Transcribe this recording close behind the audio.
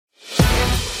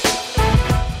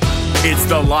It's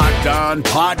the Locked On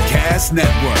Podcast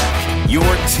Network, your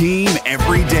team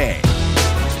every day.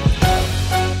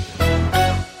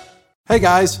 Hey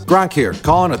guys, Gronk here,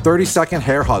 calling a 30-second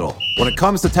hair huddle. When it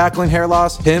comes to tackling hair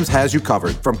loss, Hims has you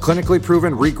covered. From clinically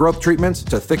proven regrowth treatments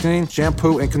to thickening,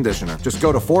 shampoo, and conditioner. Just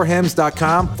go to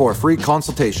 4hims.com for a free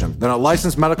consultation. Then a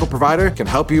licensed medical provider can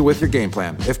help you with your game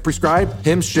plan. If prescribed,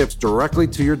 Hims ships directly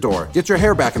to your door. Get your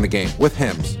hair back in the game with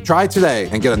Hims. Try today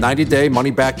and get a 90-day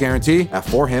money-back guarantee at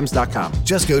 4hims.com.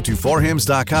 Just go to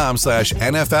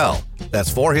 4hims.com/NFL.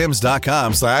 That's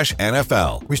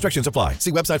 4hims.com/NFL. Restrictions apply.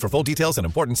 See website for full details and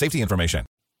important safety information.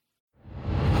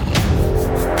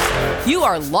 You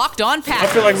are Locked On Packers.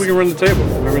 I feel like we can run the table.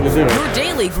 We're going to do it. Your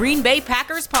daily Green Bay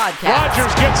Packers podcast.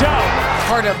 Rodgers gets out.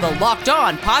 Part of the Locked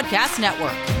On Podcast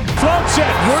Network. Floats it.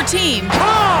 Your team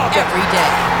every day.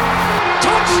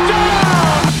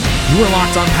 Touchdown! You are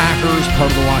Locked On Packers, part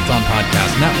of the Locked On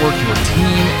Podcast Network, your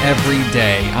team every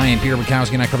day. I am Peter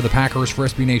Bukowski, and I cover the Packers for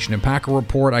SB Nation and Packer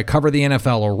Report. I cover the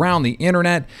NFL around the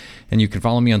internet, and you can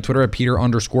follow me on Twitter at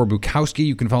Peter_Bukowski.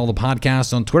 You can follow the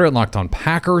podcast on Twitter at Locked On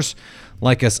Packers.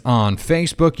 Like us on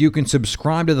Facebook. You can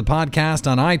subscribe to the podcast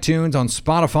on iTunes, on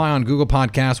Spotify, on Google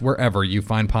Podcasts, wherever you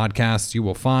find podcasts, you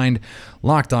will find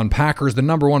Locked On Packers, the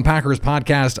 #1 Packers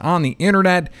podcast on the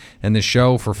internet, and the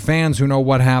show for fans who know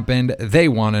what happened. They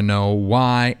want to know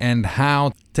why and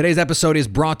how. Today's episode is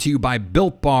brought to you by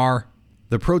Built Bar,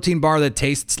 the protein bar that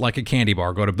tastes like a candy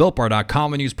bar. Go to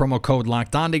BuiltBar.com and use promo code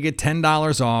LOCKEDON to get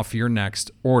 $10 off your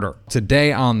next order.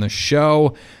 Today on the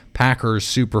show, Packers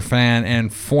superfan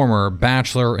and former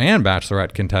Bachelor and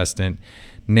Bachelorette contestant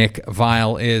Nick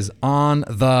Viall is on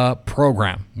the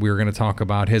program. We're going to talk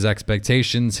about his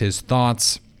expectations, his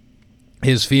thoughts,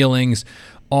 his feelings,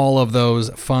 all of those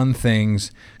fun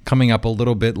things coming up a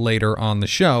little bit later on the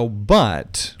show.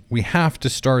 But we have to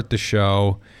start the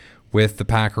show with the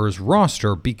Packers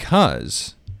roster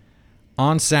because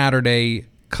on Saturday,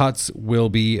 cuts will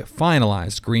be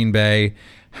finalized. Green Bay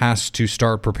has to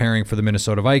start preparing for the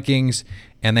Minnesota Vikings,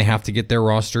 and they have to get their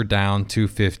roster down to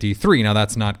 53. Now,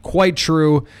 that's not quite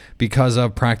true because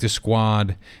of practice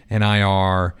squad and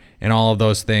IR and all of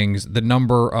those things. The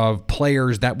number of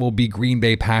players that will be Green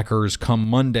Bay Packers come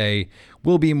Monday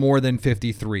will be more than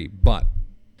 53, but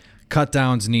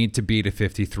cutdowns need to be to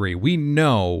 53. We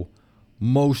know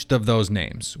most of those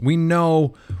names. We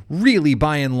know really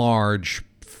by and large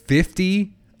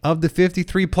 50 of the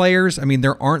 53 players. I mean,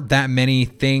 there aren't that many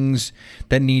things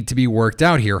that need to be worked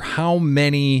out here. How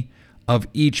many of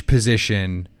each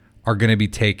position are going to be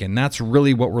taken? That's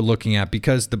really what we're looking at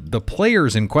because the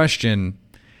players in question,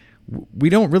 we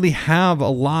don't really have a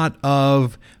lot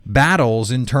of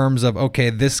battles in terms of, okay,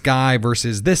 this guy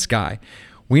versus this guy.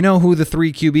 We know who the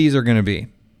 3 QBs are going to be.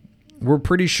 We're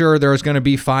pretty sure there's going to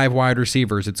be 5 wide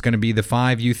receivers. It's going to be the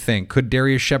 5 you think. Could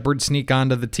Darius Shepard sneak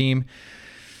onto the team?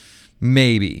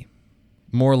 Maybe.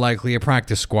 More likely a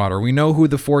practice squatter. We know who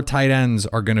the 4 tight ends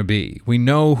are going to be. We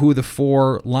know who the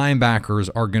 4 linebackers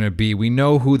are going to be. We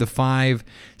know who the 5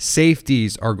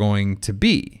 safeties are going to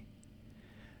be.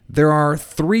 There are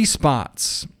 3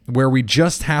 spots where we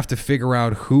just have to figure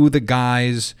out who the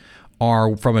guys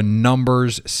are from a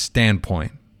numbers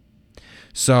standpoint.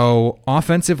 So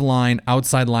offensive line,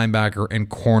 outside linebacker, and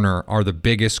corner are the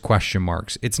biggest question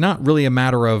marks. It's not really a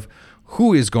matter of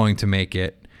who is going to make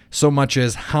it, so much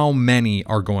as how many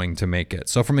are going to make it.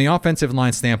 So from the offensive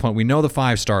line standpoint, we know the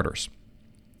 5 starters.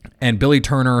 And Billy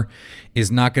Turner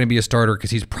is not going to be a starter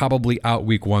because he's probably out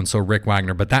week 1, so Rick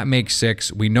Wagner. But that makes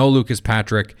 6. We know Lucas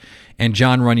Patrick and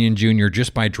John Runyon Jr.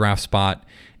 just by draft spot,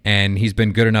 and he's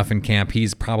been good enough in camp.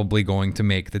 He's probably going to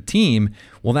make the team.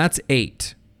 Well, that's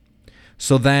 8.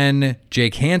 So then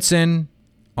Jake Hansen,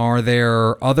 are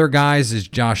there other guys? Is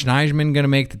Josh Nijman going to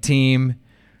make the team?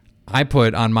 I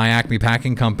put on my Acme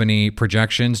Packing Company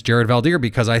projections Jared Valdir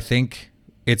because I think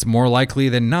it's more likely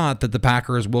than not that the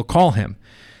Packers will call him.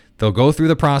 They'll go through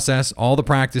the process, all the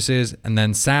practices, and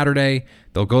then Saturday,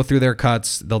 they'll go through their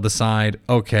cuts. They'll decide,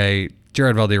 okay,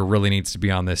 Jared Valdir really needs to be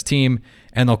on this team,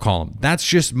 and they'll call him. That's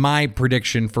just my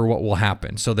prediction for what will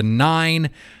happen. So the 9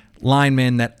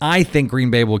 linemen that I think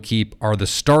Green Bay will keep are the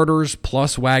starters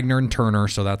plus Wagner and Turner,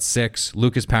 so that's 6,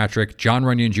 Lucas Patrick, John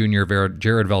Runyon Jr.,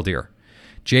 Jared Valdir.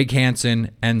 Jake Hansen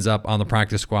ends up on the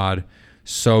practice squad.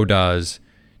 So does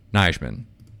Nijman.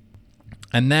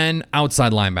 And then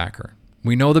outside linebacker.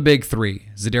 We know the big 3,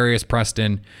 Zadarius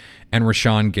Preston and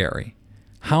Rashawn Gary.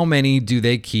 How many do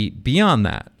they keep beyond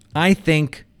that? I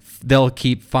think they'll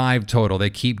keep 5 total. They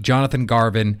keep Jonathan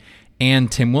Garvin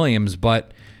and Tim Williams,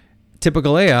 but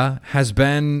Tipikalea has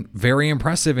been very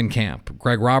impressive in camp.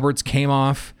 Greg Roberts came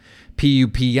off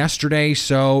PUP yesterday,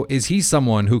 so is he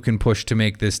someone who can push to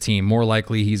make this team? More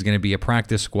likely he's going to be a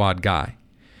practice squad guy.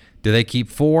 Do they keep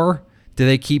 4? Do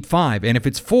they keep 5? And if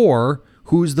it's 4,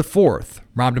 who's the 4th?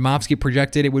 Rob Domofsky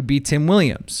projected it would be Tim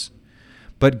Williams.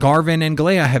 But Garvin and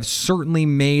Galea have certainly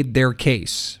made their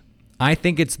case. I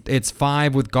think it's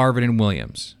 5 with Garvin and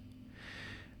Williams.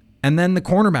 And then the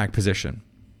cornerback position.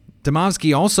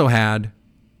 Domofsky also had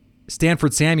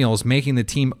Stanford Samuels making the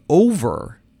team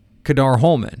over Kadar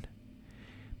Holman.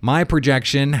 My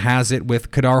projection has it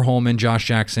with Kadar Holman, Josh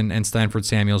Jackson, and Stanford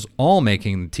Samuels all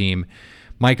making the team.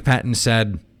 Mike Patton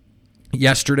said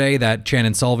yesterday that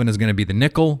Chandon Sullivan is going to be the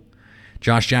nickel.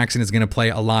 Josh Jackson is going to play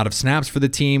a lot of snaps for the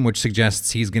team, which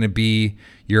suggests he's going to be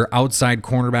your outside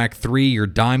cornerback 3, your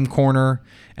dime corner,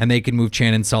 and they can move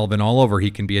Chandon Sullivan all over.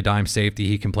 He can be a dime safety.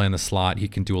 He can play in the slot. He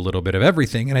can do a little bit of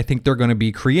everything, and I think they're going to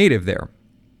be creative there.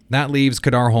 That leaves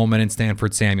Kadar Holman and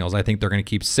Stanford Samuels. I think they're going to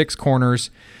keep 6 corners,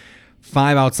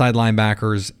 5 outside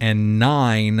linebackers, and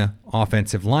 9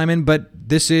 offensive linemen, but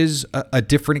this is a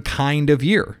different kind of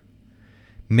year.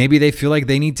 Maybe they feel like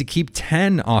they need to keep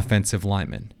 10 offensive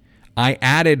linemen. I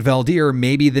added Valdir.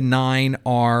 Maybe the 9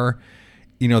 are,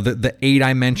 the 8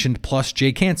 I mentioned plus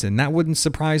Jake Hansen. That wouldn't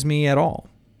surprise me at all.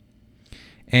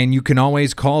 And you can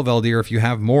always call Valdir if you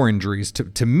have more injuries.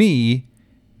 To me,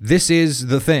 this is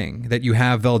the thing that you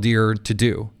have Valdir to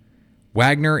do.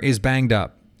 Wagner is banged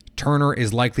up. Turner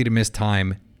is likely to miss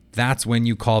time. That's when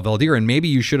you call Valdir. And maybe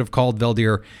you should have called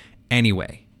Valdir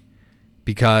anyway,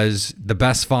 because the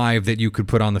best 5 that you could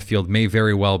put on the field may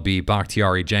very well be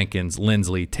Bakhtiari, Jenkins,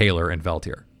 Lindsley, Taylor, and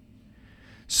Valdir.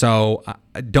 So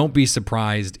don't be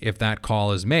surprised if that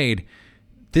call is made.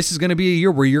 This is going to be a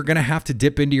year where you're going to have to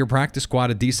dip into your practice squad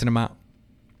a decent amount.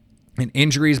 And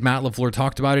injuries, Matt LaFleur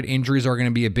talked about it. Injuries are going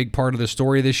to be a big part of the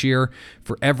story this year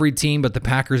for every team, but the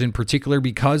Packers in particular,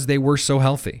 because they were so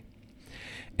healthy.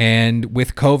 And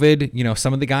with COVID,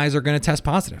 some of the guys are going to test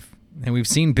positive. And we've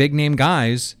seen big name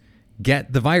guys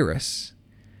get the virus.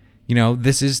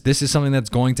 This is something that's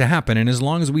going to happen. And as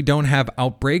long as we don't have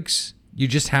outbreaks, you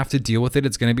just have to deal with it.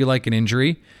 It's going to be like an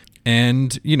injury.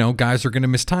 And, guys are going to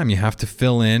miss time. You have to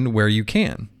fill in where you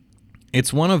can.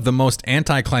 It's one of the most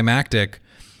anticlimactic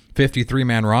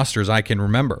 53-man rosters I can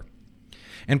remember.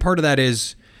 And part of that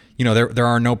is, there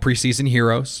are no preseason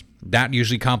heroes. That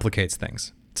usually complicates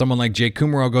things. Someone like Jake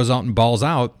Kumaro goes out and balls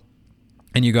out,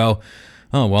 and you go,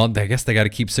 oh, well, I guess they got to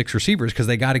keep 6 receivers because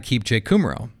they got to keep Jake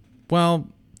Kumaro. Well,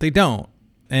 they don't.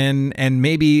 And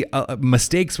maybe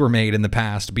mistakes were made in the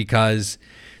past because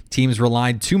teams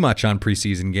relied too much on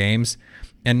preseason games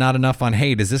and not enough on,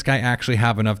 hey, does this guy actually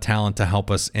have enough talent to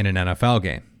help us in an NFL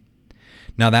game?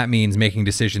 Now, that means making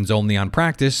decisions only on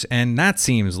practice, and that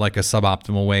seems like a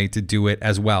suboptimal way to do it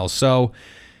as well. So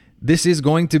this is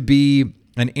going to be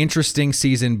an interesting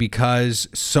season because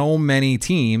so many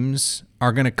teams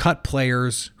are going to cut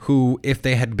players who, if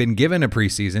they had been given a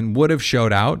preseason, would have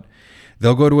showed out.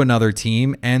 They'll go to another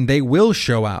team, and they will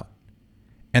show out.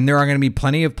 And there are going to be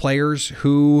plenty of players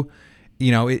who,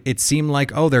 it seemed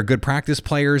like, oh, they're good practice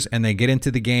players, and they get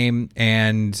into the game,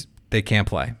 and they can't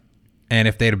play. And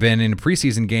if they'd have been in a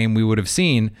preseason game, we would have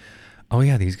seen, oh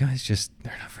yeah, these guys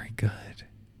they're not very good.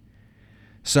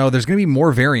 So there's going to be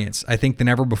more variance, I think, than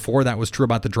ever before. That was true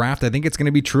about the draft. I think it's going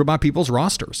to be true about people's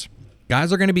rosters.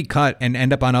 Guys are going to be cut and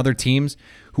end up on other teams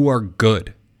who are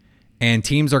good. And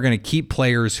teams are going to keep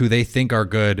players who they think are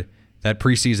good that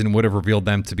preseason would have revealed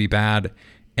them to be bad.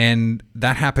 And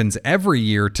that happens every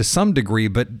year to some degree,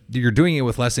 but you're doing it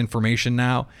with less information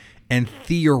now. And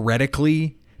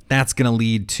theoretically, that's going to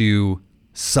lead to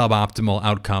suboptimal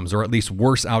outcomes, or at least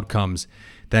worse outcomes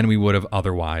than we would have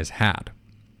otherwise had.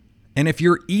 And if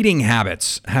your eating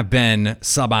habits have been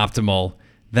suboptimal,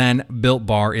 then Built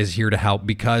Bar is here to help,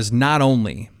 because not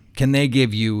only can they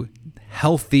give you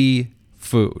healthy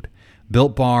food,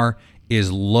 Built Bar is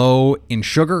low in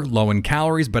sugar, low in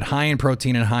calories, but high in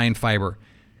protein and high in fiber.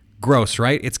 Gross,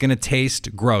 right? It's going to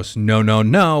taste gross.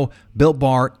 No. Built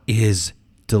Bar is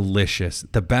delicious.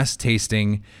 The best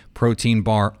tasting protein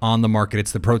bar on the market.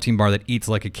 It's the protein bar that eats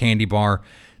like a candy bar.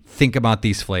 Think about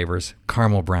these flavors: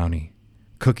 caramel brownie,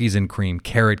 cookies and cream,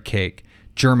 carrot cake,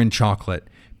 German chocolate,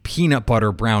 peanut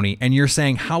butter brownie. And you're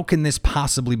saying, how can this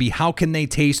possibly be? How can they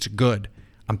taste good?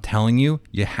 I'm telling you,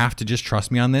 you have to just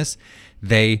trust me on this.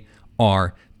 They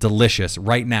are delicious.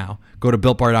 Right now, go to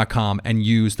BuiltBar.com and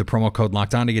use the promo code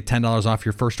LOCKEDON to get $10 off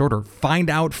your first order. Find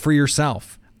out for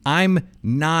yourself. I'm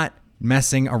not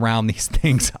messing around. These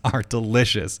things are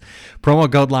delicious.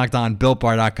 Promo code LOCKEDON,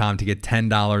 BuiltBar.com to get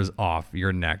 $10 off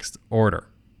your next order.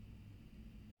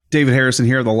 David Harrison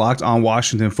here, the Locked On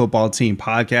Washington Football Team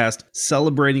podcast,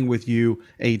 celebrating with you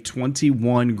a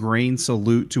 21 grain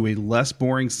salute to a less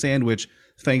boring sandwich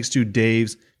thanks to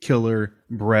Dave's Killer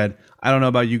Bread. I don't know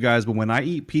about you guys, but when I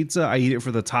eat pizza, I eat it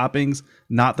for the toppings,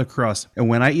 not the crust. And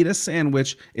when I eat a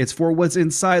sandwich, it's for what's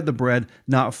inside the bread,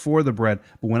 not for the bread.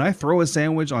 But when I throw a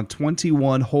sandwich on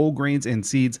 21 whole grains and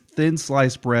seeds, thin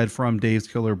sliced bread from Dave's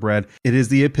Killer Bread, it is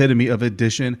the epitome of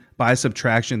addition by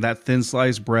subtraction. That thin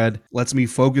sliced bread lets me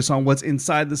focus on what's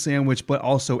inside the sandwich, but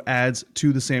also adds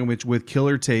to the sandwich with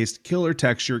killer taste, killer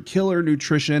texture, killer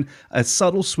nutrition, a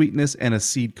subtle sweetness, and a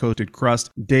seed-coated crust.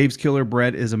 Dave's Killer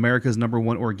Bread is America's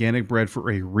 #1 organic bread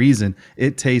for a reason.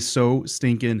 It tastes so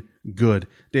stinking good.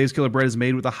 Dave's Killer Bread is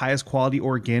made with the highest quality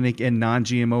organic and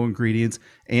non-GMO ingredients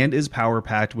and is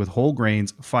power-packed with whole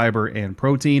grains, fiber, and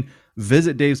protein.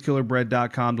 Visit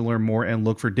daveskillerbread.com to learn more and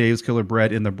look for Dave's Killer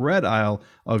Bread in the bread aisle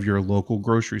of your local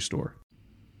grocery store.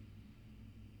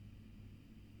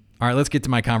 All right, let's get to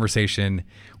my conversation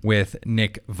with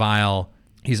Nick Viall.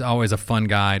 He's always a fun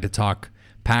guy to talk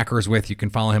Packers with. You can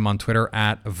follow him on Twitter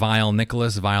at Viall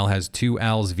Nicholas. Viall has 2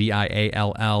 L's,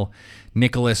 Viall,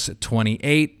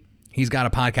 Nicholas28. He's got a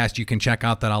podcast you can check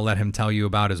out that I'll let him tell you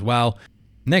about as well.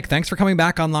 Nick, thanks for coming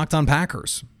back on Locked On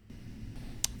Packers.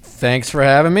 Thanks for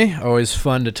having me. Always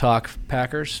fun to talk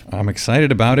Packers. I'm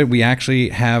excited about it. We actually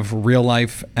have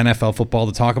real-life NFL football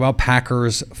to talk about,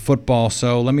 Packers football.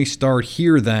 So let me start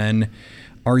here then.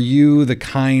 Are you the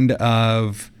kind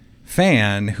of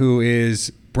fan who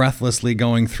is breathlessly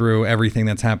going through everything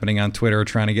that's happening on Twitter,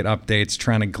 trying to get updates,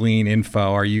 trying to glean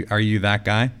info? Are you that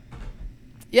guy?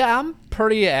 Yeah, I'm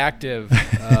pretty active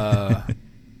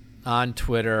on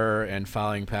Twitter and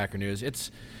following Packer news.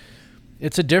 It's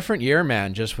a different year,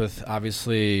 man, just with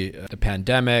obviously the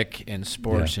pandemic and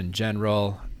sports in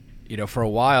general. You know, for a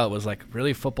while it was like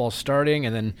really football starting,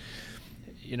 and then,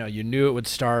 you know, you knew it would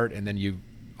start, and then you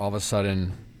all of a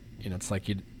sudden, you know, it's like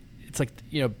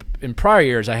in prior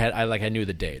years I knew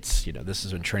the dates. You know, this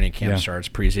is when training camp starts,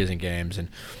 preseason games, and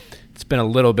it's been a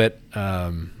little bit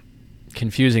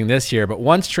confusing this year. But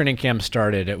once training camp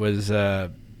started, it was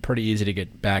pretty easy to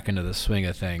get back into the swing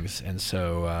of things, and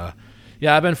so.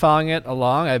 Yeah, I've been following it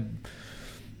along. I'm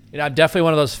definitely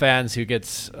one of those fans who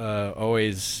gets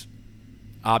always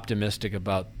optimistic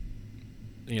about,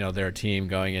 you know, their team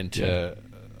going into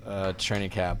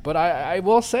training camp. But I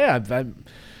will say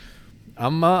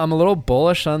I'm a little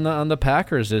bullish on the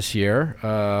Packers this year.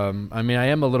 I mean, I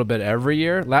am a little bit every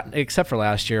year, except for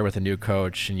last year with a new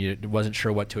coach, and you wasn't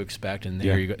sure what to expect, and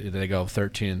they go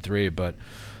 13-3, but.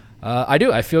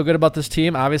 I feel good about this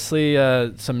team. Obviously,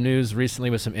 some news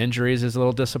recently with some injuries is a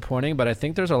little disappointing, but I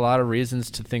think there's a lot of reasons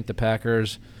to think the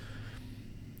Packers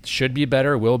should be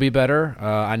better, will be better.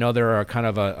 I know they're kind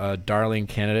of a darling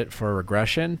candidate for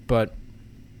regression, but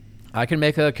I can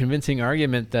make a convincing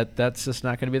argument that that's just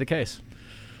not going to be the case.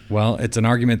 Well, it's an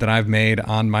argument that I've made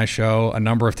on my show a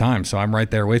number of times, so I'm right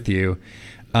there with you.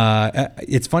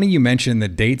 It's funny you mentioned the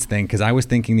dates thing, because I was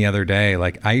thinking the other day,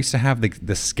 like I used to have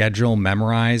the schedule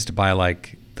memorized by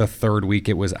like the third week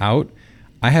it was out.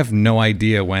 I have no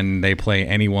idea when they play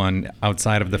anyone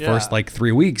outside of the first like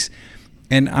 3 weeks,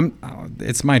 and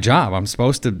it's my job. I'm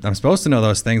supposed to know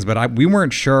those things, but we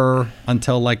weren't sure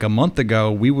until like a month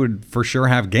ago we would for sure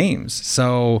have games.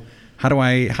 So how do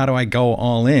I go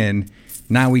all in?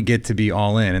 Now we get to be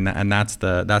all in, and that's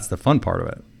the fun part of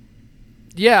it.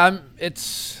 Yeah,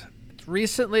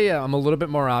 recently I'm a little bit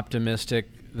more optimistic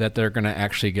that they're going to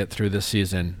actually get through this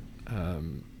season.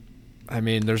 I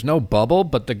mean, there's no bubble,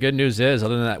 but the good news is,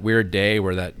 other than that weird day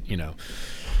where that, you know,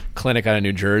 clinic out of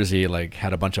New Jersey like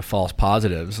had a bunch of false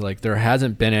positives, like there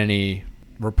hasn't been any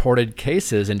reported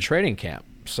cases in training camp.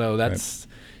 So that's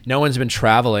no one's been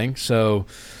traveling, so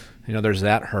you know there's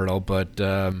that hurdle. But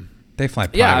they fly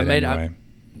private anyway.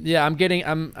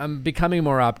 I'm becoming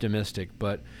more optimistic,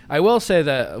 but I will say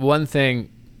that one thing,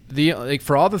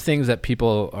 for all the things that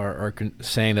people are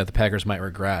saying that the Packers might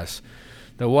regress,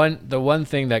 the one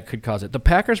thing that could cause it, the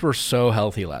Packers were so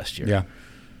healthy last year.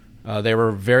 Yeah, they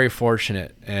were very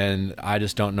fortunate, and I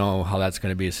just don't know how that's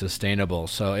going to be sustainable.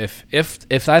 So if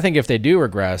I think if they do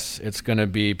regress, it's going to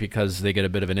be because they get a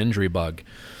bit of an injury bug,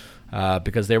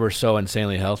 because they were so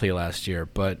insanely healthy last year,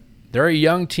 but. They're a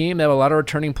young team. They have a lot of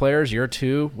returning players, year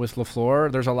 2 with LaFleur.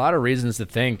 There's a lot of reasons to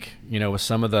think, you know, with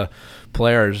some of the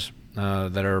players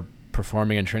that are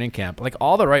performing in training camp. Like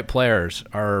all the right players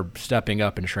are stepping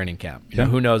up in training camp. You know,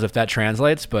 who knows if that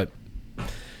translates, but,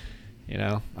 you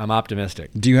know, I'm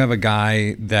optimistic. Do you have a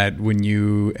guy that when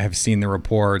you have seen the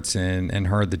reports and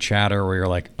heard the chatter where you're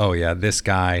like, oh, yeah, this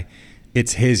guy,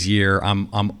 it's his year. I'm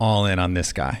all in on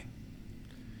this guy?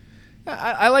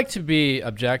 I like to be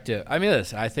objective. I mean,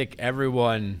 listen, I think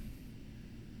everyone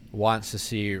wants to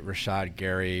see Rashad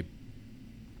Gary,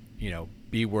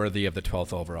 be worthy of the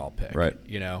 12th overall pick. Right.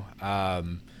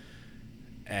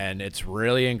 And it's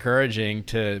really encouraging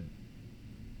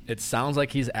it sounds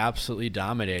like he's absolutely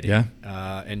dominating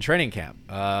in training camp.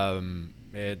 And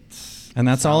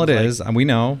that's all it is. And we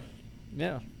know.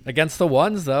 Yeah. Against the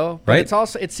ones though. But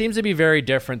it seems to be very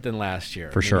different than last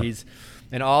year. For sure. He's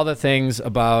and all the things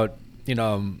about,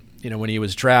 when he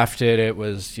was drafted, it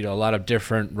was, a lot of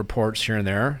different reports here and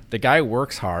there. The guy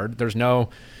works hard.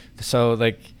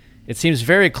 It seems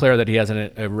very clear that he has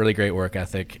a really great work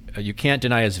ethic. You can't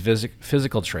deny his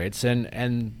physical traits,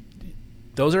 and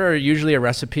those are usually a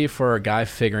recipe for a guy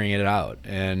figuring it out.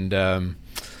 And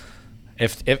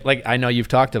if I know you've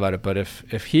talked about it, but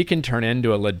if he can turn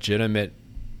into a legitimate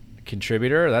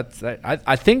contributor,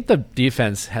 I think the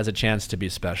defense has a chance to be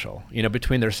special.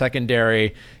 Between their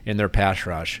secondary and their pass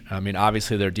rush. I mean,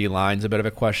 obviously their D line's a bit of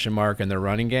a question mark in their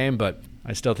running game, but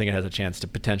I still think it has a chance to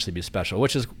potentially be special,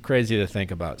 which is crazy to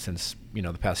think about since,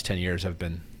 the past 10 years have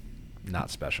been not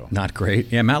special. Not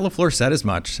great. Yeah, Matt LaFleur said as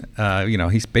much.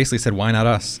 He basically said, why not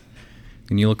us?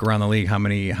 And you look around the league, how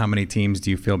many teams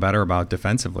do you feel better about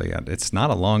defensively? It's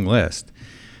not a long list.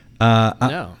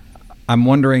 No. I'm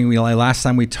wondering, last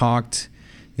time we talked,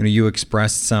 you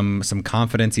expressed some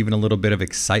confidence, even a little bit of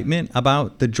excitement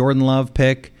about the Jordan Love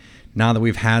pick. Now that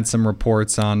we've had some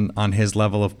reports on his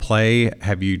level of play,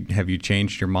 have you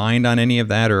changed your mind on any of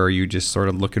that, or are you just sort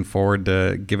of looking forward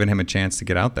to giving him a chance to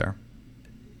get out there?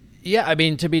 Yeah, I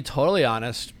mean, to be totally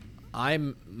honest,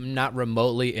 I'm not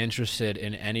remotely interested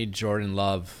in any Jordan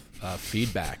Love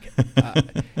feedback.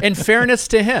 In fairness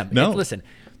to him, listen,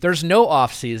 there's no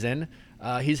off season.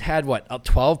 He's had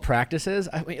 12 practices.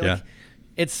 I mean,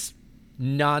 it's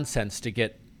nonsense to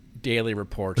get daily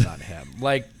reports on him.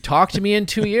 Talk to me in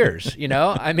 2 years.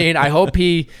 I mean, I hope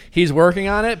he's working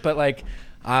on it, but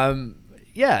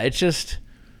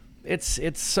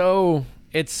it's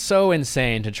so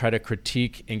insane to try to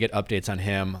critique and get updates on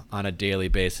him on a daily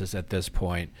basis at this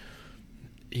point.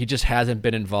 He just hasn't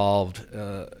been involved.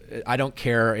 I don't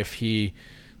care if he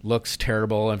looks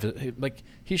terrible.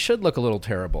 He should look a little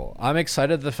terrible. I'm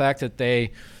excited the fact that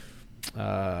they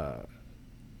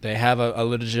have a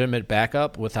legitimate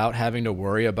backup without having to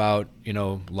worry about,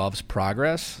 Love's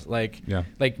progress.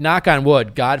 Knock on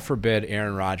wood, God forbid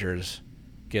Aaron Rodgers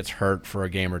gets hurt for a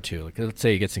game or two. Let's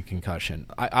say he gets a concussion.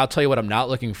 I'll tell you what I'm not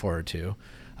looking forward to.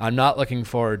 I'm not looking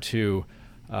forward to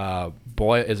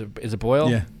Boyle. Is it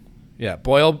Boyle? Yeah. Yeah,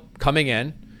 Boyle coming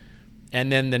in,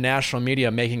 and then the national media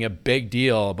making a big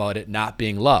deal about it not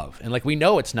being Love. And we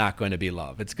know it's not going to be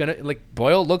Love. It's going to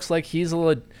Boyle looks like he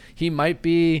might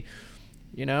be,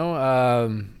 a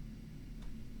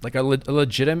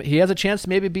legitimate. He has a chance to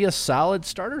maybe be a solid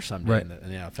starter someday in the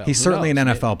NFL. He's certainly an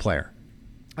NFL player,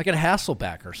 like a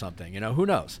Hasselbeck or something. Who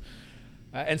knows?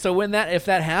 And so if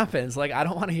that happens, I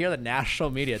don't want to hear the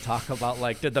national media talk about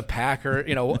did the Packer,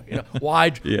 why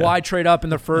trade up in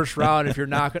the first round if you're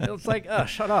not going to? It's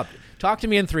shut up. Talk to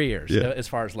me in 3 years as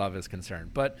far as Love is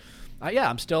concerned. But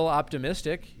I'm still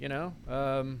optimistic.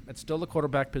 It's still the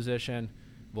quarterback position.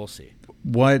 We'll see.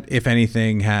 What, if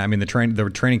anything,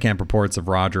 the training camp reports of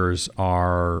Rodgers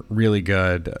are really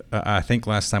good. I think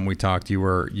last time we talked, you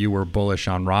were bullish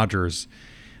on Rodgers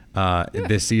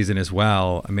this season as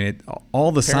well. I mean,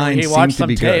 all the signs seem to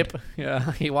be good.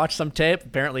 Yeah, he watched some tape.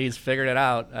 Apparently, he's figured it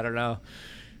out. I don't know.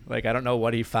 I don't know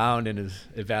what he found in his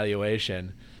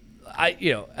evaluation. I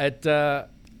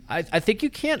think you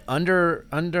can't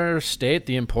understate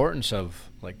the importance of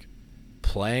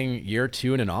playing year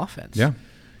two in an offense. Yeah.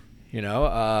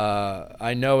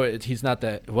 I know he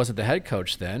wasn't the head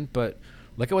coach then, but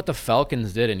look at what the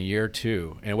Falcons did in year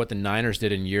two and what the Niners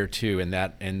did in year two in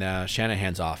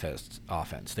Shanahan's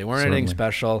offense. They weren't anything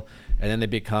special, and then they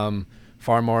become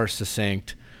far more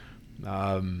succinct.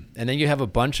 And then you have a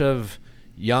bunch of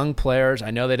young players.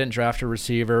 I know they didn't draft a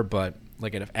receiver, but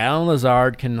if Alan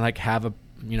Lazard can have a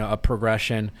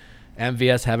progression,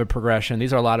 MVS have a progression.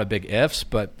 These are a lot of big ifs,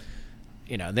 but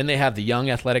then they have the young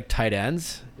athletic tight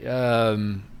ends. I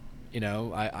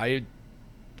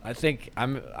think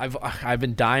I've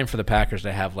been dying for the Packers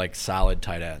to have solid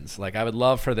tight ends. I would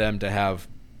love for them to have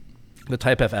the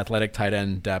type of athletic tight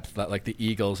end depth that the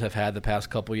Eagles have had the past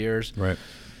couple years. Right.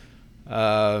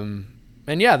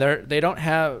 They don't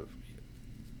have.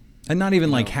 And not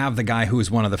even have the guy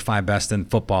who's one of the 5 best in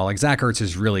football. Zach Ertz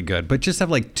is really good, but just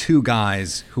have 2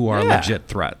 guys who are legit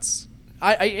threats.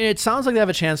 It sounds like they have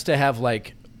a chance to have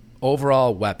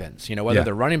overall weapons. Whether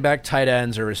they're running back, tight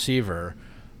ends, or receiver.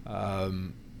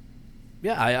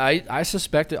 Yeah, I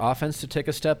suspect the offense to take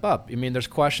a step up. I mean, there's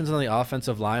questions on the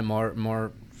offensive line,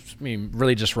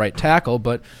 really just right tackle,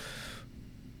 but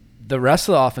the rest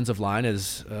of the offensive line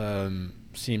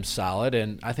seems solid,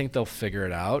 and I think they'll figure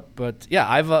it out. But yeah,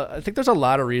 I think there's a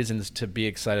lot of reasons to be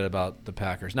excited about the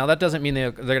Packers. Now that doesn't mean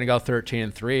they're going to go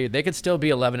 13-3. They could still be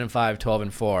 11-5,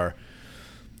 12-4,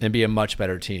 and be a much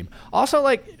better team. Also,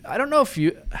 like, I don't know if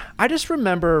I just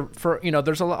remember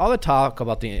there's all the talk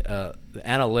about the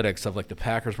analytics of like the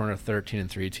Packers weren't a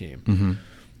 13-3 team. Mm-hmm.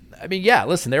 I mean, yeah,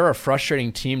 listen, they were a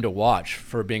frustrating team to watch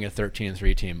for being a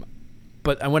 13-3 team.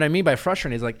 But what I mean by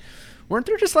frustrating is, like, weren't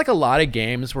there just like a lot of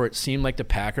games where it seemed like the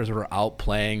Packers were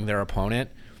outplaying their opponent,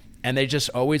 and they just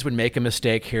always would make a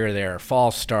mistake here or there,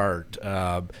 false start,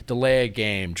 delay a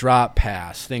game, drop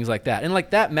pass, things like that. And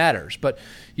like that matters. But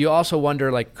you also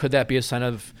wonder, like, could that be a sign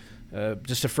of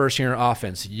just a first-year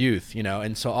offense, youth,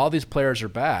 And so all these players are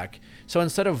back. So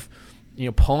instead of,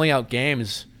 pulling out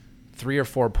games 3 or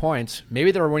 4 points,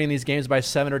 maybe they're winning these games by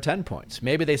 7 or 10 points.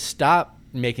 Maybe they stop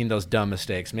making those dumb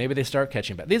mistakes. Maybe they start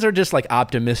catching back. These are just like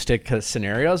optimistic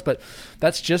scenarios, but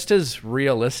that's just as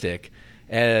realistic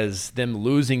as them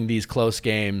losing these close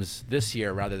games this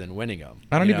year rather than winning them.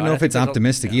 I don't even know if it's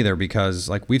optimistic either, because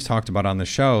like we've talked about on the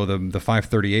show, the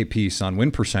 538 piece on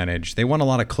win percentage, they won a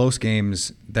lot of close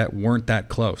games that weren't that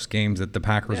close, games that the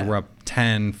Packers were up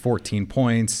 10, 14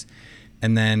 points.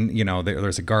 And then,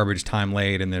 there's a garbage time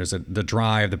late, and there's the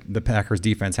drive. The Packers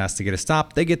defense has to get a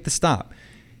stop. They get the stop.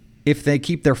 If they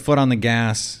keep their foot on the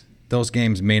gas, those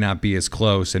games may not be as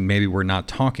close, and maybe we're not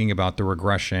talking about the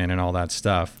regression and all that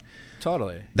stuff.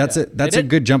 Totally. That's a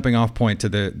good jumping off point to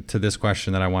this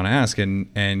question that I want to ask.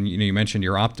 And you mentioned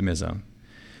your optimism.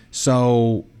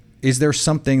 So is there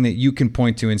something that you can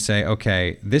point to and say,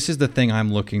 okay, this is the thing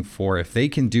I'm looking for. If they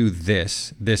can do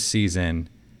this season,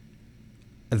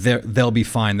 they'll be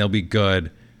fine. They'll be good.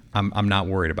 I'm not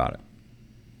worried about it.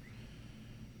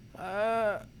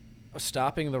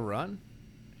 Stopping the run,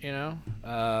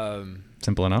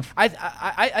 Simple enough.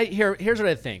 Here's what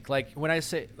I think. Like, when I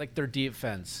say like their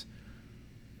defense,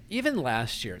 even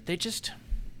last year, they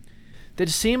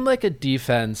seem like a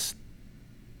defense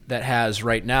that has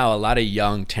right now a lot of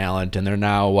young talent, and they're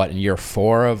now in year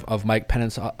 4 of Mike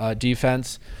Pennant's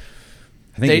defense.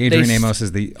 I think Adrian Amos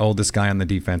is the oldest guy on the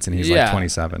defense, and he's like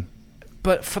 27.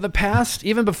 But for the past,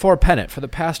 even before Pennant, for the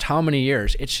past how many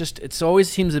years, it always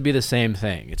seems to be the same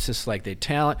thing. It's just like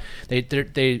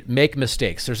they make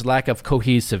mistakes. There's lack of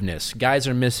cohesiveness. Guys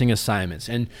are missing assignments.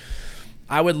 And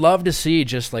I would love to see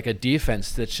just like a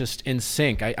defense that's just in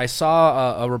sync. I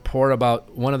saw a report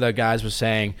about one of the guys was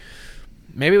saying,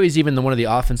 maybe it was even one of the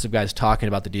offensive guys talking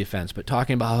about the defense, but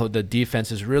talking about how the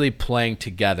defense is really playing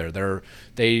together.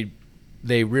 They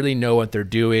really know what they're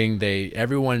doing.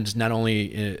 Everyone's not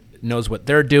only knows what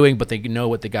they're doing, but they know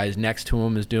what the guys next to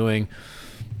them is doing.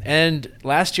 And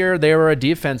last year they were a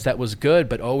defense that was good,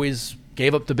 but always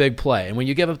gave up the big play. And when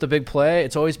you give up the big play,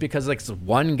 it's always because like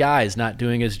one guy's not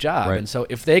doing his job. Right. And so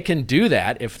if they can do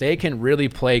that, if they can really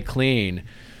play clean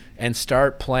and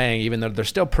start playing, even though they're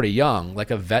still pretty young, like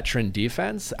a veteran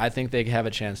defense, I think they have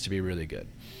a chance to be really good.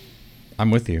 I'm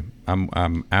with you.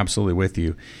 I'm absolutely with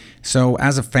you. So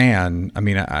as a fan, I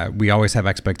mean, we always have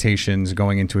expectations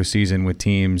going into a season with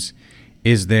teams.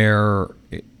 Are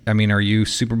you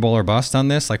Super Bowl or bust on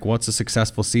this? Like, what's a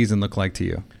successful season look like to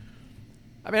you?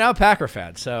 I mean, I'm a Packer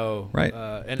fan, so right.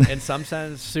 In some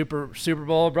sense, Super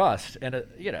Bowl or bust. And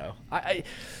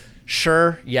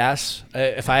sure, yes.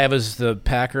 If I have as the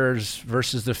Packers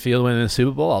versus the field winning the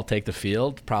Super Bowl, I'll take the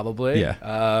field probably.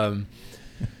 Yeah.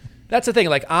 That's the thing.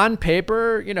 Like on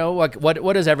paper, like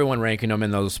what is everyone ranking them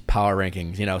in those power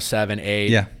rankings? 7, 8.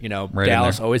 Yeah. Right.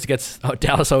 Dallas always gets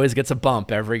a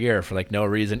bump every year for like no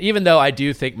reason. Even though I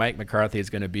do think Mike McCarthy is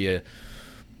going to be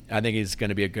he's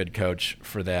going to be a good coach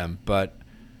for them. But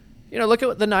look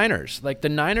at the Niners. Like the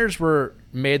Niners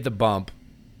made the bump.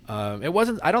 It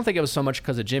wasn't. I don't think it was so much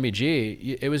because of Jimmy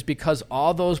G. It was because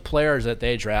all those players that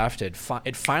they drafted,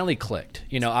 it finally clicked.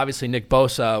 Obviously Nick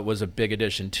Bosa was a big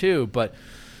addition too, but.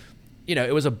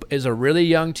 It was a really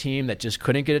young team that just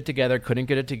couldn't get it together.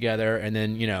 And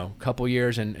then, a couple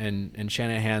years in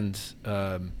Shanahan's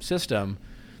system,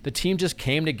 the team just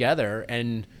came together,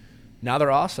 and now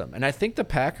they're awesome. And I think the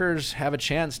Packers have a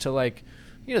chance to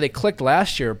they clicked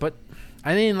last year, but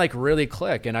I mean, really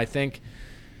click. And I think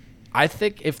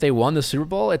if they won the Super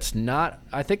Bowl, it's not.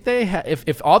 I think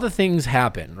if all the things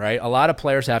happen, right, a lot of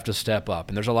players have to step up,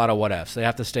 and there's a lot of what ifs. They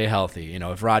have to stay healthy.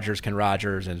 If Rodgers can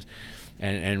Rodgers and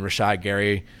Rashad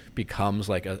Gary becomes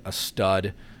like a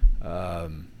stud,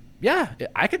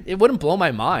 it wouldn't blow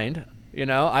my mind.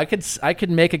 I could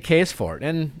make a case for it.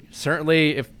 And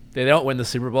certainly if they don't win the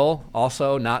Super Bowl,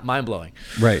 also not mind-blowing.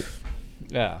 Right.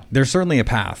 Yeah. There's certainly a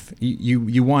path.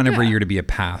 You want every year to be a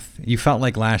path. You felt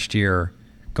like last year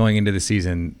going into the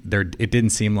season, it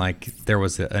didn't seem like there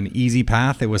was an easy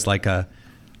path. It was like a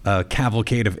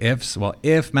cavalcade of ifs. Well,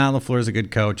 if Matt LaFleur is a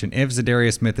good coach, and if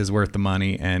Zadarius Smith is worth the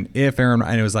money, and if and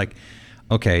it was like,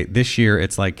 okay, this year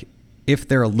it's like if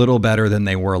they're a little better than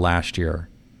they were last year,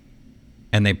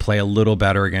 and they play a little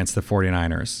better against the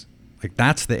 49ers. Like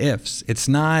that's the ifs. It's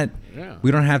not. Yeah.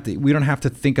 We don't have to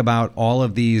think about all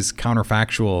of these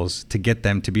counterfactuals to get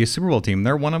them to be a Super Bowl team.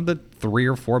 They're one of the 3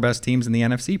 or 4 best teams in the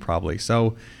NFC, probably.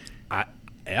 So,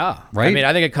 yeah, right. I mean,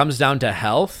 I think it comes down to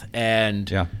health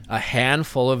and a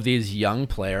handful of these young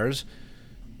players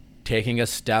taking a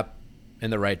step in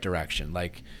the right direction.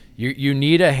 Like you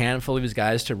need a handful of these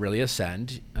guys to really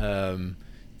ascend.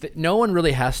 No one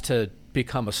really has to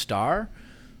become a star.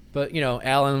 But,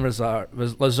 Allen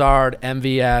Lazard,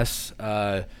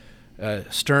 MVS,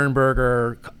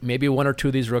 Sternberger, maybe 1 or 2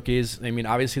 of these rookies. I mean,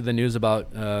 obviously the news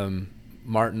about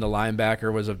Martin, the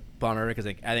linebacker, was a bummer because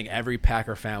I think every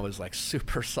Packer fan was, like,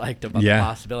 super psyched about the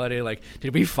possibility. Like,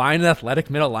 did we find an athletic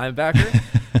middle linebacker?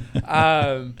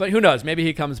 But who knows? Maybe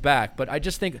he comes back. But I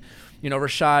just think,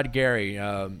 Rashad Gary,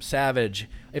 Savage,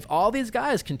 if all these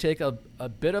guys can take a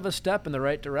bit of a step in the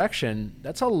right direction,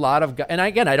 that's a lot of guys. And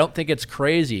again, I don't think it's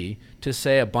crazy to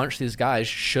say a bunch of these guys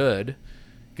should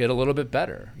get a little bit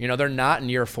better. They're not in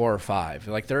year 4 or 5.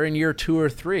 Like they're in year 2 or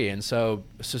 3. And so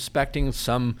suspecting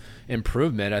some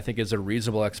improvement, I think, is a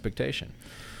reasonable expectation.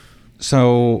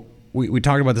 So we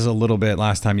talked about this a little bit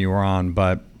last time you were on,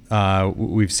 but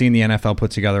we've seen the NFL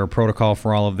put together a protocol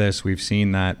for all of this. We've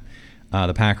seen that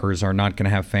the Packers are not going to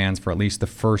have fans for at least the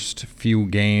first few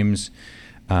games.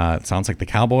 It sounds like the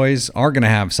Cowboys are going to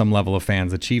have some level of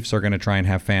fans. The Chiefs are going to try and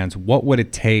have fans. What would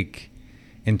it take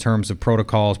in terms of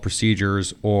protocols,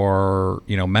 procedures, or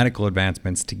medical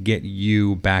advancements to get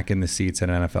you back in the seats at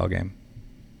an NFL game?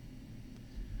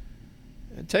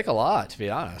 It'd take a lot, to be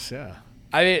honest. Yeah,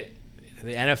 I mean,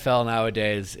 the NFL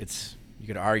nowadays, you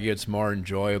could argue it's more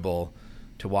enjoyable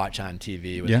to watch on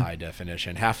TV with high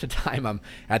definition. Half the time I'm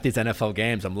at these NFL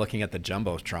games, I'm looking at the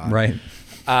Jumbotron. Right.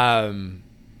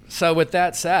 So with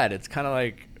that said, it's kind of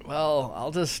like, well,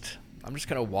 I'm just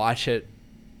going to watch it.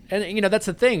 And, that's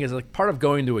the thing is like part of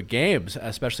going to a game,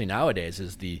 especially nowadays,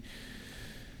 is the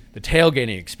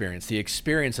tailgating experience, the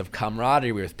experience of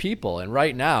camaraderie with people. And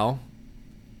right now,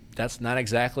 that's not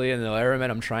exactly an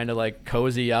environment I'm trying to like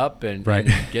cozy up and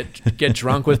get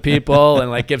drunk with people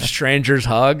and like give strangers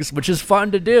hugs, which is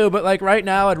fun to do. But like right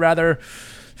now, I'd rather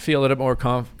feel a little more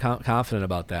confident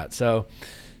about that. So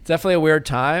it's definitely a weird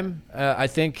time. I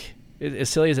think, as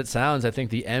silly as it sounds, I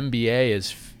think the NBA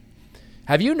is.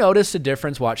 Have you noticed a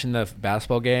difference watching the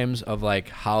basketball games of like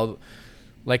how,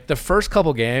 like the first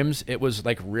couple games, it was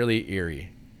like really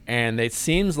eerie. And it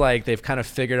seems like they've kind of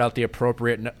figured out the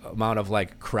appropriate amount of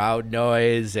like crowd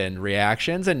noise and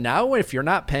reactions. And now if you're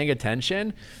not paying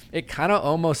attention, it kind of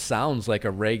almost sounds like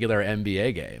a regular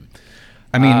NBA game.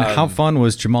 I mean, how fun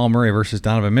was Jamal Murray versus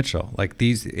Donovan Mitchell? Like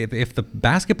if the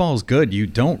basketball is good, you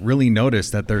don't really notice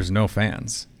that there's no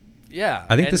fans. Yeah.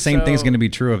 I think the same thing is going to be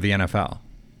true of the NFL.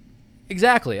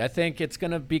 Exactly. I think it's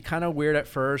going to be kind of weird at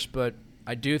first, but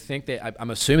I do think I'm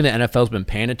assuming the NFL's been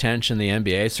paying attention. The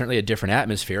NBA, certainly a different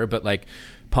atmosphere, but like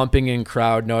pumping in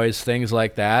crowd noise, things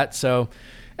like that. So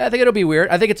I think it'll be weird.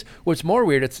 I think what's more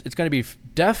weird. It's going to be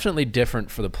definitely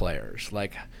different for the players.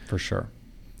 Like for sure.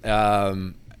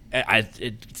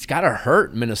 It's got to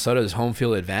hurt Minnesota's home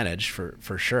field advantage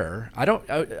for sure.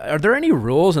 Are there any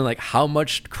rules in like how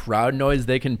much crowd noise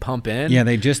they can pump in? Yeah,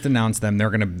 they just announced them.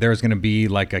 There's gonna be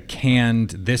like a canned.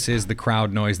 This is the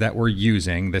crowd noise that we're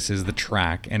using. This is the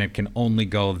track, and it can only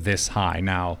go this high.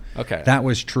 Now, that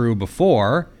was true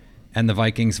before, and the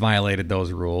Vikings violated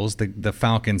those rules. The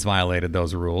Falcons violated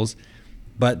those rules.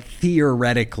 But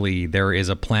theoretically, there is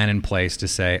a plan in place to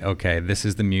say, okay, this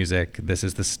is the music, this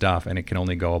is the stuff, and it can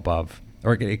only go above,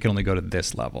 or it can only go to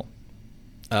this level.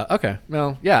 Okay.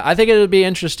 Well, yeah, I think it would be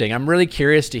interesting. I'm really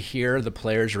curious to hear the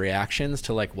players' reactions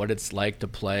to like what it's like to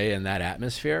play in that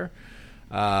atmosphere.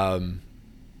 And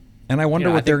I wonder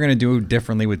what they're going to do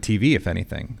differently with TV, if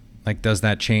anything. Like, does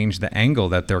that change the angle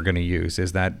that they're going to use? Are they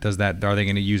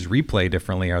going to use replay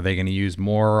differently? Are they going to use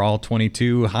more all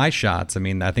 22 high shots? I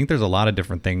mean, I think there's a lot of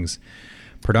different things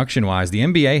production-wise. The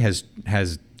NBA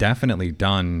has definitely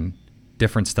done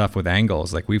different stuff with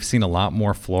angles. Like, we've seen a lot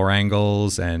more floor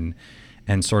angles and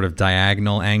sort of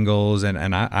diagonal angles,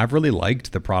 and I've really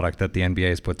liked the product that the NBA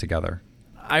has put together.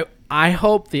 I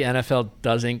hope the NFL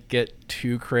doesn't get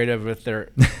too creative with their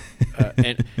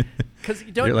because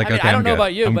you don't. You're like, I mean, okay, I don't I'm know good.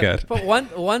 about you, I'm but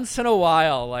good. once in a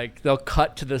while, like they'll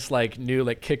cut to this like new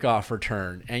like kickoff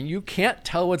return, and you can't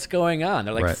tell what's going on.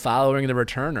 They're like Right. following the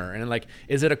returner, and like,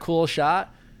 is it a cool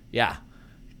shot? Yeah.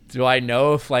 Do I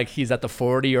know if like he's at the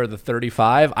 40 or the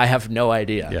 35? I have no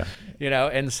idea. Yeah. You know,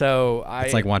 and so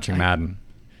It's like watching Madden.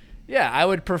 Yeah, I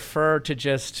would prefer to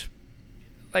just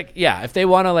like, yeah, if they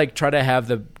want to like try to have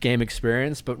the game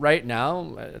experience, but right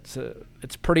now it's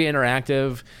pretty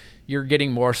interactive. You're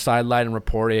getting more sideline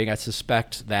reporting. I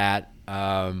suspect that,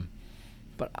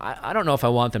 but I don't know if I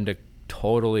want them to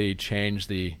totally change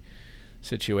the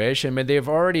situation. I mean, they've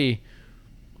already,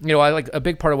 I like a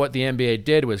big part of what the NBA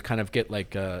did was kind of get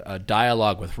like a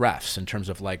dialogue with refs in terms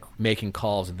of like making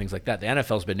calls and things like that. The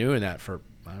NFL's been doing that for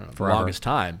I don't know, the longest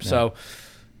time. Yeah. So,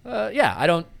 I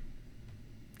don't.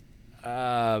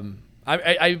 I'm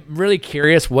really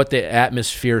curious what the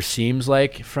atmosphere seems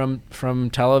like from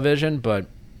television, but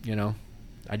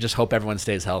I just hope everyone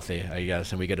stays healthy, I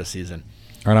guess, and we get a season.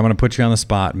 All right, I'm going to put you on the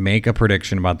spot. Make a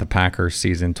prediction about the Packers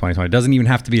season 2020. It doesn't even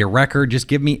have to be a record. Just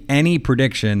give me any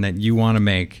prediction that you want to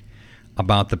make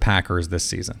about the Packers this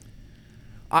season.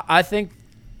 I think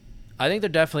they're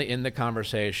definitely in the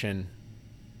conversation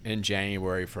in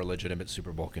January for a legitimate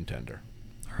Super Bowl contender.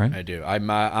 All right, I do. I'm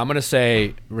going to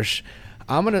say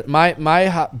my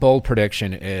hot bold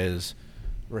prediction is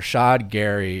Rashad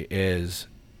Gary is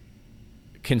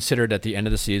considered at the end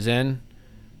of the season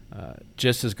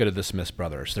just as good as the Smith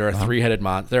brothers. They're a three-headed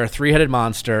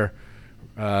monster.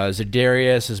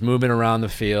 Za'Darius is moving around the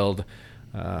field.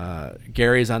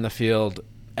 Gary's on the field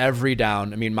every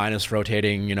down. I mean, minus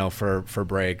rotating, for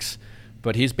breaks,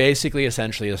 but he's basically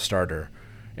essentially a starter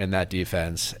in that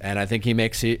defense, and I think he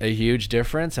makes a huge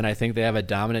difference. And I think they have a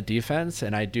dominant defense,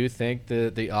 and I do think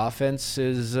the offense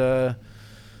is, they're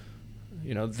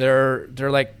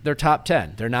top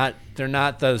 10. They're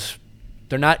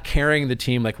not carrying the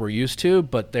team like we're used to,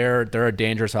 but they're a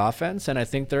dangerous offense, and I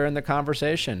think they're in the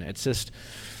conversation. It's just,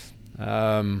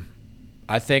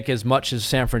 I think as much as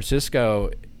San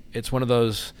Francisco, it's one of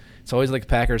those. It's always like the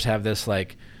Packers have this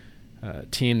like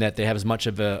team that they have as much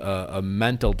of a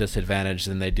mental disadvantage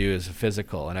than they do as a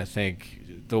physical, and I think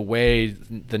the way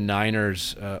the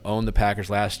Niners owned the Packers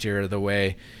last year, the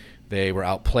way they were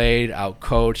outplayed,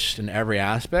 outcoached in every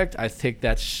aspect, I think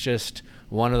that's just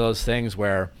one of those things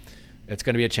where it's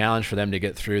going to be a challenge for them to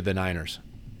get through the Niners.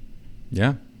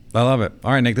 Yeah, I love it.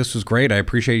 All right, Nick, this was great. I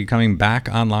appreciate you coming back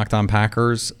on Locked On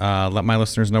Packers. Let my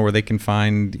listeners know where they can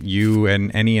find you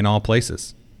in any and all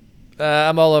places.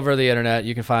 I'm all over the internet.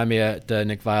 You can find me at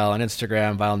Nick Viall on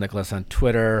Instagram, Viall Nicholas on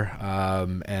Twitter,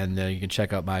 and you can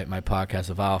check out my podcast,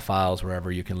 The Viall Files,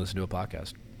 wherever you can listen to a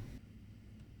podcast.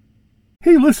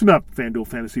 Hey, listen up, FanDuel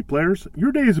fantasy players.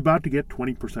 Your day is about to get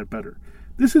 20% better.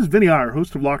 This is Vinny Iyer,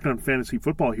 host of Locked On Fantasy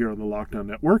Football here on the Locked On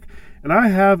Network, and I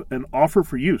have an offer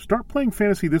for you. Start playing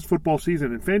fantasy this football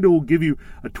season, and FanDuel will give you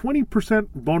a 20%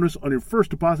 bonus on your first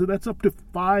deposit. That's up to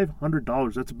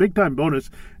 $500. That's a big-time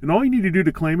bonus, and all you need to do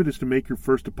to claim it is to make your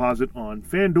first deposit on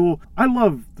FanDuel. I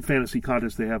love the fantasy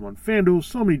contests they have on FanDuel.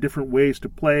 So many different ways to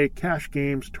play, cash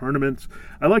games, tournaments.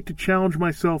 I like to challenge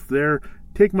myself there.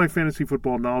 Take my fantasy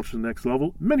football knowledge to the next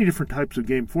level. Many different types of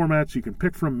game formats you can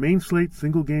pick from: main slate,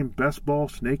 single game, best ball,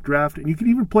 snake draft, and you can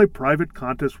even play private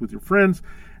contests with your friends.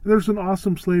 And there's an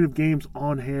awesome slate of games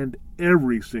on hand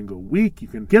every single week. You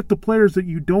can get the players that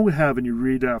you don't have in your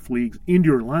redraft leagues into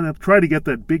your lineup. Try to get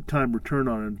that big-time return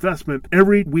on investment.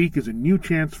 Every week is a new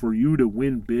chance for you to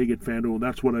win big at FanDuel, and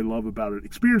that's what I love about it.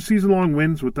 Experience season-long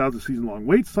wins without the season-long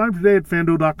waits. Sign up today at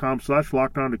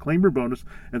FanDuel.com/LockedOn to claim your bonus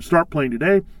and start playing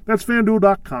today. That's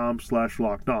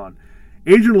FanDuel.com/LockedOn.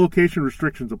 Age and location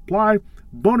restrictions apply.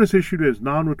 Bonus issued as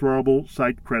non-withdrawable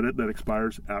site credit that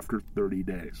expires after 30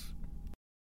 days.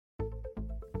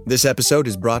 This episode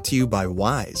is brought to you by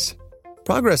Wise.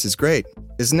 Progress is great,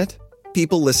 isn't it?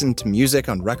 People listen to music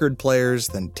on record players,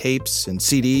 then tapes and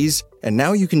CDs, and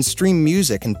now you can stream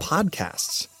music and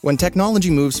podcasts. When technology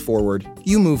moves forward,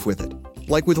 you move with it.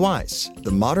 Like with Wise,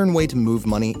 the modern way to move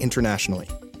money internationally.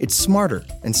 It's smarter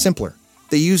and simpler.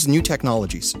 They use new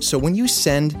technologies, so when you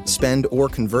send, spend, or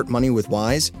convert money with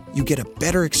Wise, you get a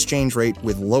better exchange rate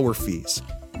with lower fees.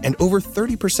 And over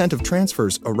 30% of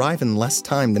transfers arrive in less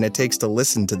time than it takes to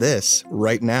listen to this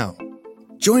right now.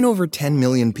 Join over 10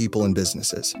 million people and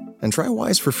businesses and try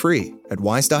Wise for free at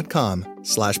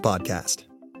wise.com/podcast.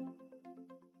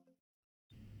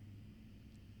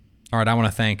 All right, I want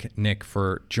to thank Nick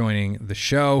for joining the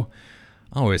show.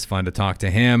 Always fun to talk to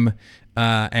him.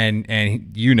 And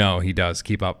he does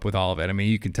keep up with all of it. I mean,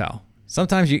 you can tell.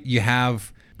 Sometimes you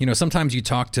have, sometimes you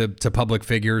talk to public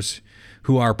figures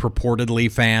who are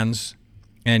purportedly fans,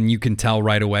 and you can tell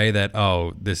right away that,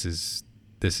 oh, this is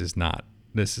not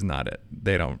it.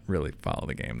 They don't really follow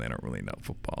the game. They don't really know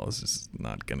football. This is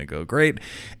not going to go great.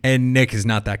 And Nick is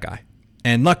not that guy.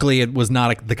 And luckily, it was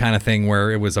not the kind of thing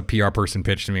where it was a PR person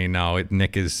pitched to me. No,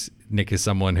 Nick is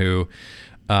someone who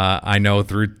I know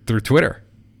through Twitter,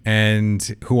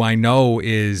 and who I know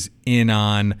is in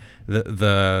on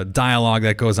the dialogue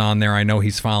that goes on there. I know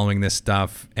he's following this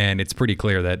stuff, and it's pretty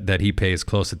clear that he pays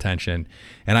close attention,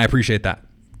 and I appreciate that,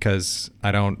 because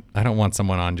I don't want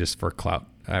someone on just for clout.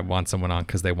 I want someone on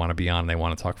because they want to be on, and they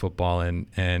want to talk football,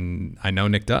 and I know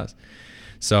Nick does.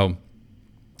 So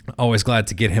always glad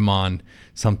to get him on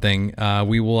something.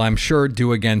 We will, I'm sure,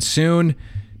 do again soon.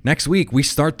 Next week, we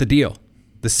start the deal.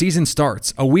 The season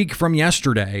starts. A week from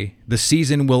yesterday, the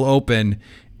season will open,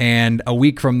 and a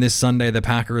week from this Sunday, the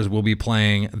Packers will be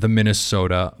playing the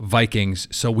Minnesota Vikings.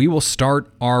 So we will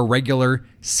start our regular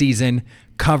season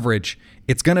coverage.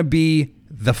 It's going to be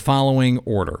the following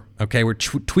order. Okay, we're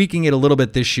tweaking it a little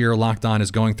bit this year. Locked On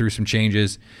is going through some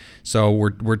changes, so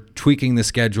we're tweaking the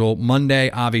schedule.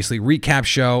 Monday, obviously, recap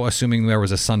show, assuming there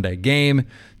was a Sunday game.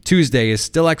 Tuesday is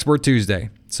still Expert Tuesday,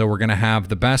 so we're going to have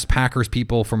the best Packers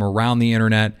people from around the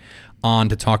internet on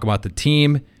to talk about the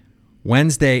team.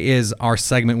 Wednesday is our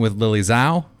segment with Lily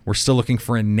Zhao. We're still looking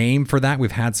for a name for that.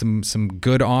 We've had some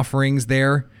good offerings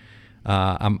there.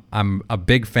 I'm a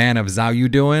big fan of Zhao You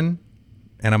Doing,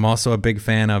 and I'm also a big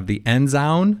fan of the End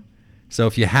Zone. So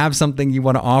if you have something you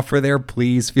want to offer there,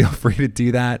 please feel free to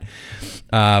do that.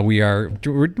 We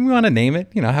want to name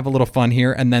it, have a little fun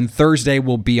here. And then Thursday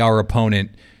will be our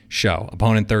opponent show,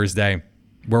 Opponent Thursday,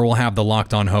 where we'll have the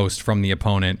Locked On host from the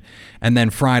opponent. And then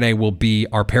Friday will be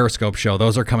our Periscope show.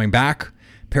 Those are coming back.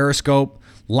 Periscope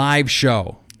live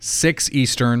show, 6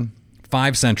 Eastern,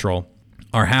 5 Central.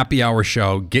 Our happy hour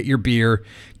show. Get your beer,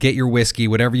 get your whiskey,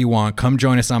 whatever you want. Come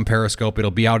join us on Periscope.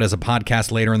 It'll be out as a podcast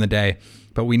later in the day,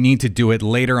 but we need to do it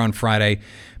later on Friday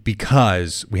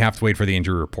because we have to wait for the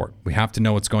injury report. We have to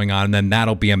know what's going on, and then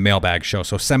that'll be a mailbag show.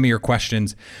 So send me your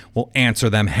questions. We'll answer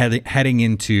them heading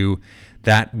into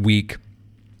that week.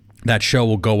 That show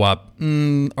will go up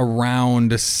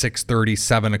around 6:30,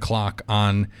 7 o'clock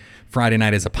on Friday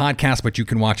night as a podcast, but you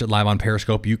can watch it live on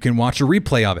Periscope. You can watch a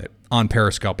replay of it on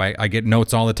Periscope. I get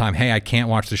notes all the time. Hey, I can't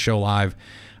watch the show live.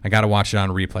 I got to watch it on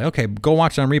replay. Okay, go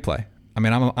watch it on replay. I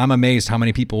mean, I'm amazed how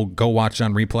many people go watch it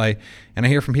on replay, and I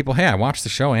hear from people, hey, I watched the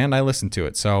show and I listened to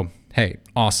it. So, hey,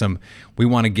 awesome. We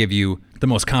want to give you the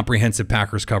most comprehensive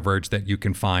Packers coverage that you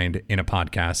can find in a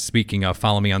podcast. Speaking of,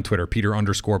 follow me on Twitter,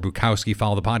 Peter_Bukowski.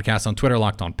 Follow the podcast on Twitter,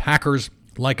 Locked On Packers.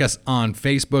 Like us on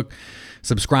Facebook.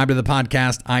 Subscribe to the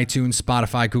podcast, iTunes,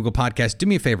 Spotify, Google Podcasts. Do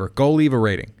me a favor. Go leave a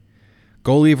rating.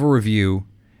 Go leave a review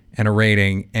and a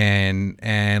rating,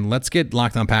 and let's get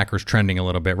Locked On Packers trending a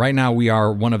little bit. Right now, we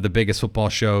are one of the biggest football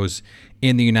shows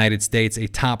in the United States, a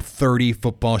top 30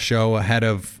 football show ahead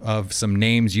of some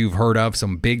names you've heard of,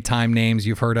 some big-time names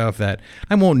you've heard of that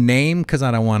I won't name because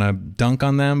I don't want to dunk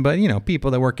on them, but,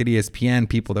 people that work at ESPN,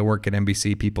 people that work at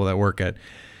NBC, people that work at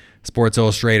Sports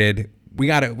Illustrated. We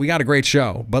got a great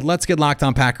show, but let's get Locked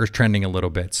On Packers trending a little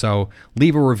bit. So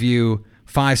leave a review,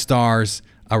 5 stars,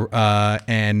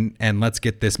 and let's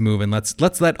get this moving.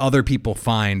 Let's let other people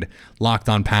find Locked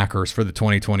On Packers for the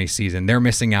 2020 season. They're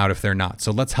missing out if they're not.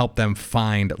 So let's help them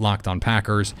find Locked On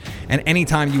Packers. And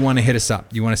anytime you want to hit us up,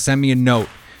 you want to send me a note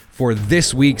for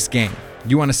this week's game.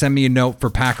 You want to send me a note for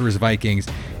Packers Vikings,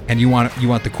 and you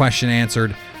want the question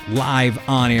answered live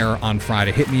on air on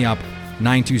Friday. Hit me up.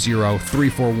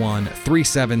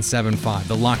 920-341-3775.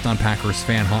 The Locked On Packers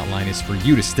fan hotline is for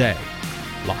you to stay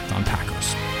Locked On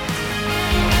Packers.